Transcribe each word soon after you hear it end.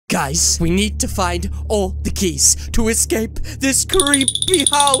Guys, we need to find all the keys to escape this creepy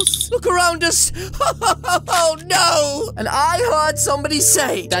house. Look around us. Oh, no. And I heard somebody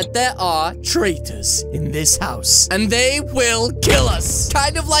say that there are traitors in this house, and they will kill us.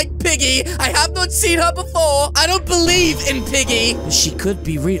 Kind of like Piggy. I have not seen her before. I don't believe in Piggy. She could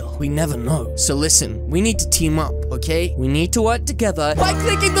be real. We never know. So listen, we need to team up, okay? We need to work together by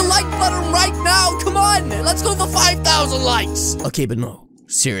clicking the like button right now. Come on. Let's go for 5,000 likes. Okay, but no.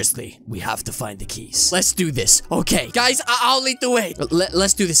 Seriously, we have to find the keys. Let's do this. Okay, guys, I'll lead the way.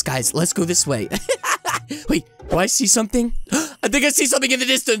 Let's do this, guys. Let's go this way. Wait, do I see something? I think I see something in the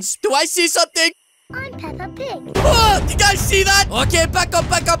distance. Do I see something? I'm Peppa Pig. Oh, you guys see that? Okay, back up,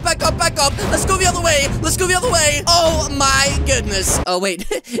 back up, back up, back up. Let's go the other way. Let's go the other way. Oh, my goodness. Oh, wait.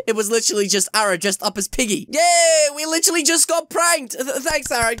 It was literally just Ara dressed up as Piggy. Yay, we literally just got pranked.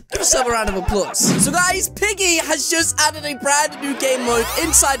 Thanks, Ara. Give yourself a round of applause. So, guys, Piggy has just added a brand new game mode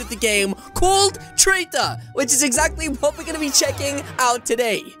inside of the game called Traitor, which is exactly what we're going to be checking out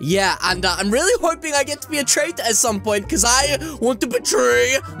today. Yeah, and I'm really hoping I get to be a traitor at some point because I want to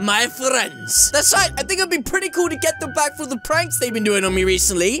betray my friends. That's right. I think it'd be pretty cool to get them back for the pranks they've been doing on me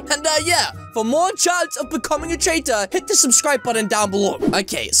recently. And yeah, for more chance of becoming a traitor, hit the subscribe button down below.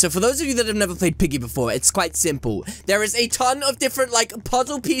 Okay, so for those of you that have never played Piggy before, it's quite simple. There is a ton of different like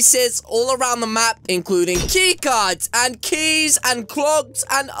puzzle pieces all around the map, including key cards and keys and clocks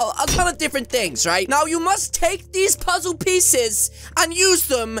and a ton of different things, right? Now you must take these puzzle pieces and use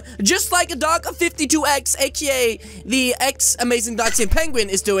them just like a Dark 52X, aka the X Amazing Dancing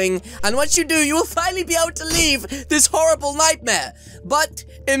Penguin is doing. And once you do, you will finally be able to leave this horrible nightmare. But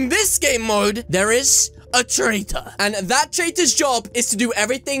in this game mode, there is a traitor. And that traitor's job is to do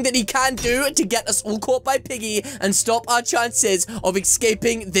everything that he can do to get us all caught by Piggy and stop our chances of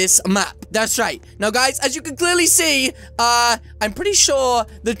escaping this map. That's right. Now, guys, as you can clearly see, I'm pretty sure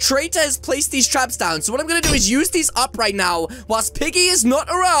the traitor has placed these traps down. So what I'm going to do is use these up right now whilst Piggy is not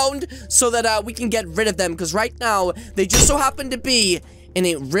around so that we can get rid of them. Because right now, they just so happen to be in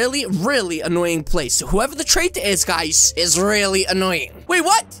a really, really annoying place. So whoever the traitor is, guys, is really annoying. Wait,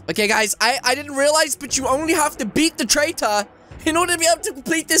 what? Okay, guys, I didn't realize, but you only have to beat the traitor in order to be able to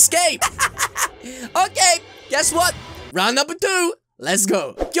complete this game. Okay, guess what? Round number 2. Let's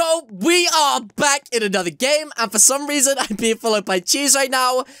go. Yo, we are back in another game, and for some reason, I'm being followed by Cheese right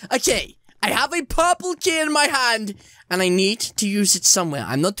now. Okay, I have a purple key in my hand, and I need to use it somewhere.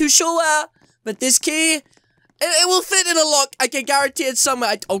 I'm not too sure where, but this key... It will fit in a lock. I can guarantee it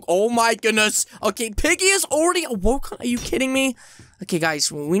somewhere. Oh my goodness. Okay, Piggy is already awoken. Are you kidding me? Okay,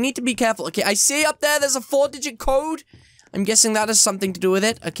 guys, we need to be careful. Okay, I see up there, there's a 4-digit code. I'm guessing that has something to do with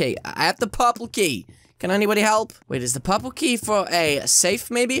it. Okay, I have the purple key. Can anybody help? Wait, is the purple key for a safe,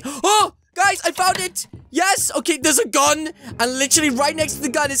 maybe? Oh, guys, I found it. Yes. Okay, there's a gun. And literally right next to the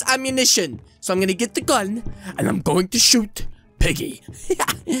gun is ammunition. So I'm going to get the gun, and I'm going to shoot Piggy.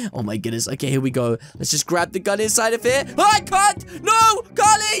 Oh my goodness. Okay, here we go. Let's just grab the gun inside of here. Oh, I can't. No,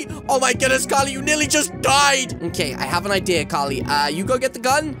 Carly. Oh my goodness, Carly, you nearly just died. Okay, I have an idea, Carly. You go get the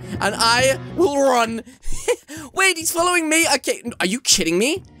gun and I will run. Wait, he's following me. Okay, are you kidding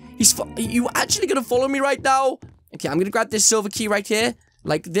me? Are you actually gonna follow me right now? Okay, I'm gonna grab this silver key right here.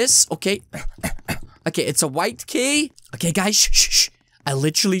 Like this. Okay. Okay, it's a white key. Okay, guys, shh. I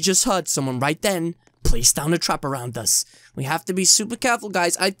literally just heard someone right then place down a trap around us. We have to be super careful,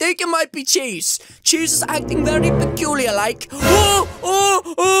 guys. I think it might be Cheese. Cheese is acting very peculiar, like.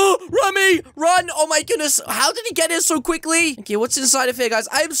 Oh, Rummy, run. Oh my goodness. How did he get here so quickly? Okay, what's inside of here, guys?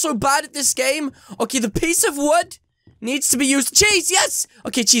 I am so bad at this game. Okay, the piece of wood needs to be used. Cheese, yes.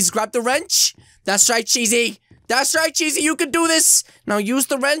 Okay, Cheese, grab the wrench. That's right, Cheesy. That's right, Cheesy. You can do this. Now use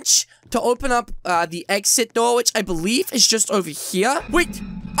the wrench to open up the exit door, which I believe is just over here. Wait,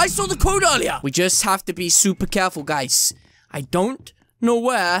 I saw the code earlier. We just have to be super careful, guys. I don't know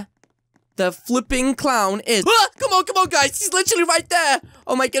where the flipping clown is. Ah, come on, guys. He's literally right there.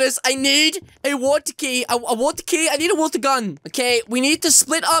 Oh, my goodness. I need a water key. A water key. I need a water gun. Okay, we need to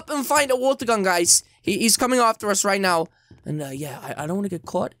split up and find a water gun, guys. He's coming after us right now. And, yeah, I don't want to get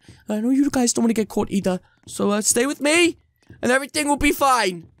caught. I know you guys don't want to get caught either. So, stay with me, and everything will be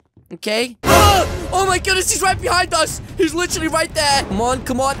fine. Okay? Ah! Oh, my goodness. He's right behind us. He's literally right there.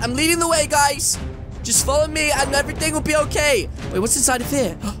 Come on. I'm leading the way, guys. Just follow me and everything will be okay. Wait, what's inside of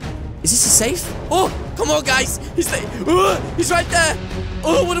here? Is this a safe? Oh, come on, guys. He's right there.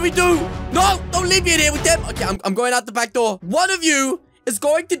 Oh, what do we do? No, don't leave me in here with them. Okay, I'm going out the back door. One of you is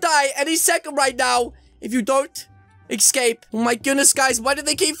going to die any second right now if you don't escape. Oh my goodness, guys. Why do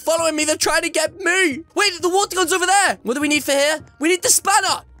they keep following me? They're trying to get me. Wait, the water gun's over there. What do we need for here? We need the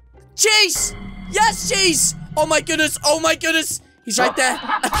spanner. Cheese. Yes, Cheese. Oh my goodness. He's right there.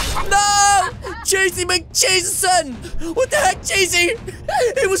 No! Cheesy McJason! What the heck, Cheesy?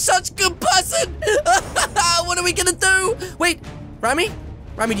 He was such a good person! What are we gonna do? Wait, Rami?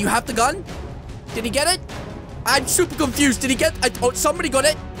 Rami, do you have the gun? Did he get it? I'm super confused. Did he get... oh, somebody got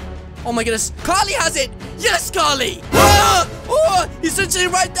it. Oh my goodness. Carly has it! Yes, Carly! Ah! Oh, he's literally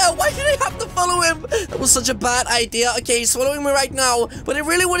right there. Why did I have to follow him? That was such a bad idea. Okay, he's following me right now. But I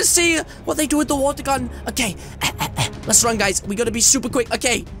really want to see what they do with the water gun. Okay, let's run, guys. We gotta be super quick.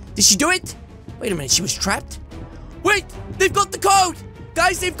 Okay, did she do it? Wait a minute, she was trapped? Wait, they've got the code!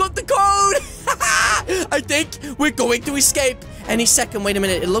 Guys, they've got the code! I think we're going to escape any second. Wait a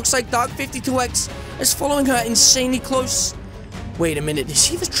minute, it looks like Dark 52X is following her insanely close. Wait a minute, is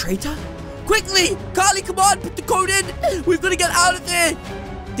he the traitor? Quickly! Carly, come on, put the code in! We've got to get out of there!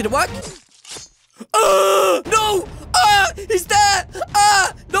 Did it work? No! He's there!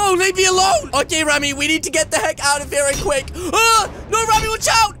 No, leave me alone! Okay, Rami, we need to get the heck out of here and quick! No, Rami, watch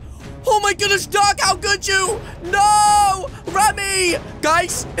out! Oh my goodness, Doc, how could you? No! Rami!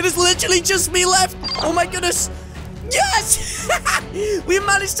 Guys, it is literally just me left! Oh my goodness! Yes! We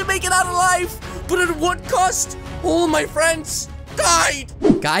managed to make it out alive! But at what cost? All my friends died!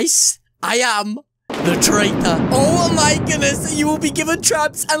 Guys, I am the traitor. Oh my goodness, you will be given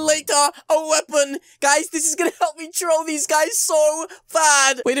traps and later a weapon. Guys, this is gonna help me troll these guys so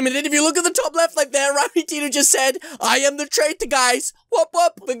bad. Wait a minute, if you look at the top left like there, Rami Tino just said, I am the traitor, guys. Whoop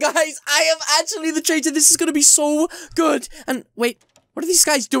whoop. But guys, I am actually the traitor. This is gonna be so good. And wait, what are these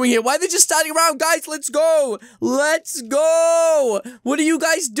guys doing here? Why are they just standing around? Guys, let's go. Let's go. What are you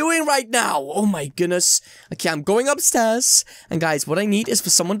guys doing right now? Oh my goodness. Okay, I'm going upstairs. And guys, what I need is for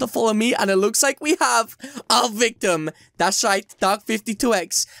someone to follow me. And it looks like we have our victim. That's right, Dark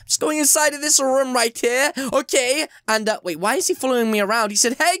 52X. I'm just going inside of this room right here. Okay. And wait, why is he following me around? He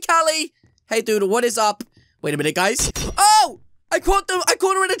said, hey, Callie. Hey, dude, what is up? Wait a minute, guys. Oh! I caught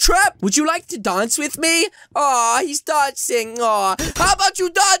her in a trap. Would you like to dance with me? Aw, he's dancing. Aw, how about you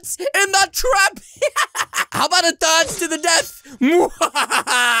dance in that trap? How about a dance to the death?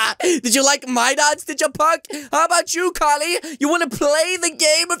 Did you like my dance, did you, punk? How about you, Carly? You want to play the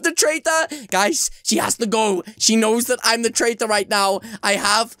game of the traitor? Guys, she has to go. She knows that I'm the traitor right now. I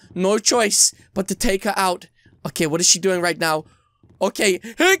have no choice but to take her out. Okay, what is she doing right now? Okay,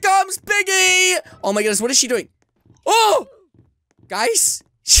 here comes Piggy. Oh my goodness, what is she doing? Oh! Guys,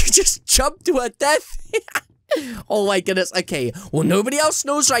 she just jumped to her death. Oh my goodness. Okay, well, nobody else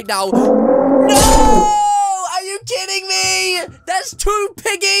knows right now. No! Are you kidding me? There's 2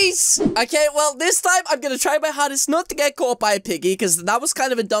 piggies. Okay, well, this time I'm gonna try my hardest not to get caught by a piggy, because that was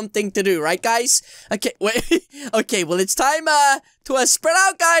kind of a dumb thing to do, right, guys? Okay, wait. Okay, well, it's time to spread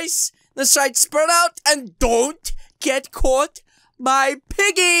out, guys. That's right, spread out and don't get caught by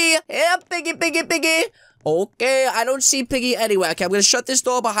Piggy. Yeah, Piggy, Piggy, Piggy. Okay, I don't see Piggy anywhere. Okay, I'm gonna shut this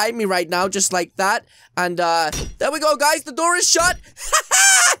door behind me right now, just like that. And, there we go, guys. The door is shut.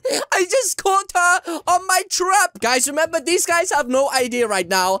 I just caught her on my trap. Guys, remember, these guys have no idea right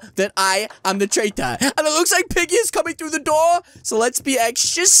now that I am the traitor. And it looks like Piggy is coming through the door. So let's be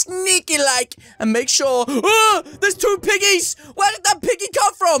extra sneaky-like and make sure... Oh, there's 2 piggies. Where did that piggy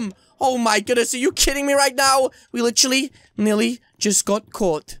come from? Oh my goodness, are you kidding me right now? We literally nearly just got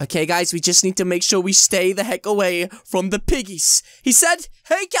caught. Okay, guys, we just need to make sure we stay the heck away from the piggies. He said,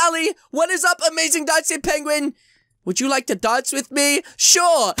 hey, Callie, what is up, amazing dancing penguin? Would you like to dance with me?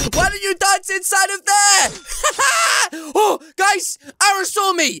 Sure. Why don't you dance inside of there? Oh, guys, Ara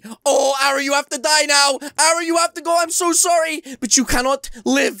saw me. Oh, Ara, you have to die now. Ara, you have to go. I'm so sorry, but you cannot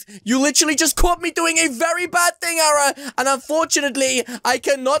live. You literally just caught me doing a very bad thing, Ara, and unfortunately, I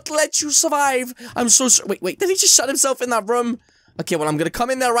cannot let you survive. I'm so sorry. Wait, did he just shut himself in that room? Okay, well, I'm gonna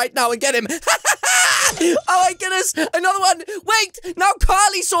come in there right now and get him. Oh my goodness, another one. Wait, now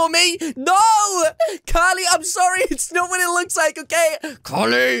Carly saw me. No, Carly, I'm sorry. It's not what it looks like, okay?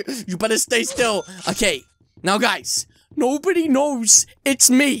 Carly, you better stay still. Okay, now guys, nobody knows it's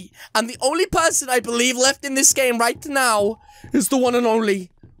me. And the only person I believe left in this game right now is the one and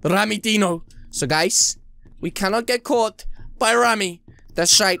only Rami Dino. So guys, we cannot get caught by Rami.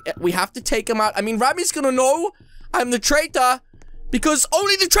 That's right, we have to take him out. I mean, Rami's gonna know I'm the traitor, because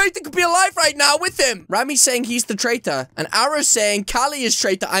only the traitor could be alive right now with him. Rami's saying he's the traitor. And Ara's saying Callie is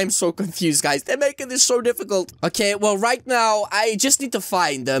traitor. I'm so confused, guys. They're making this so difficult. Okay, well, right now, I just need to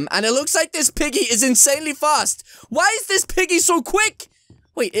find them. And it looks like this piggy is insanely fast. Why is this piggy so quick?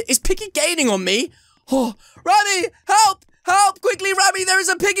 Wait, is Piggy gaining on me? Oh, Rami, help! Help! Quickly, Rami, there is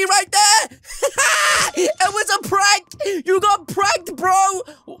a piggy right there! It was a prank! You got pranked, bro!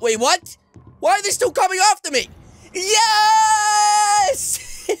 Wait, what? Why are they still coming after me? Yes!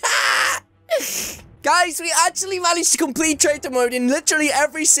 Guys, we actually managed to complete traitor mode in literally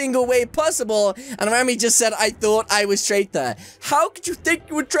every single way possible. And Rami just said, I thought I was traitor. How could you think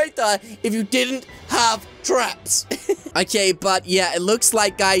you were traitor if you didn't have traps? Okay, but yeah, it looks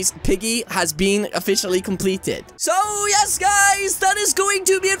like, guys, Piggy has been officially completed. So, yes, guys, that is going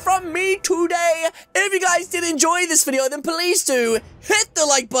to be it from me today. If you guys did enjoy this video, then please do hit the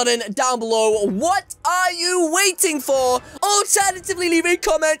like button down below. What are you waiting for? Alternatively, leave a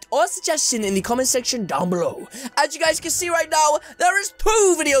comment or suggestion in the comment section down below. As you guys can see right now, there is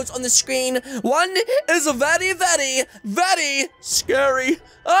 2 videos on the screen. One is very, very, very scary.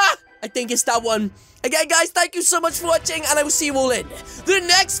 I think it's that one. Again, guys, thank you so much for watching, and I will see you all in the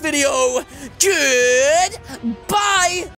next video. Goodbye!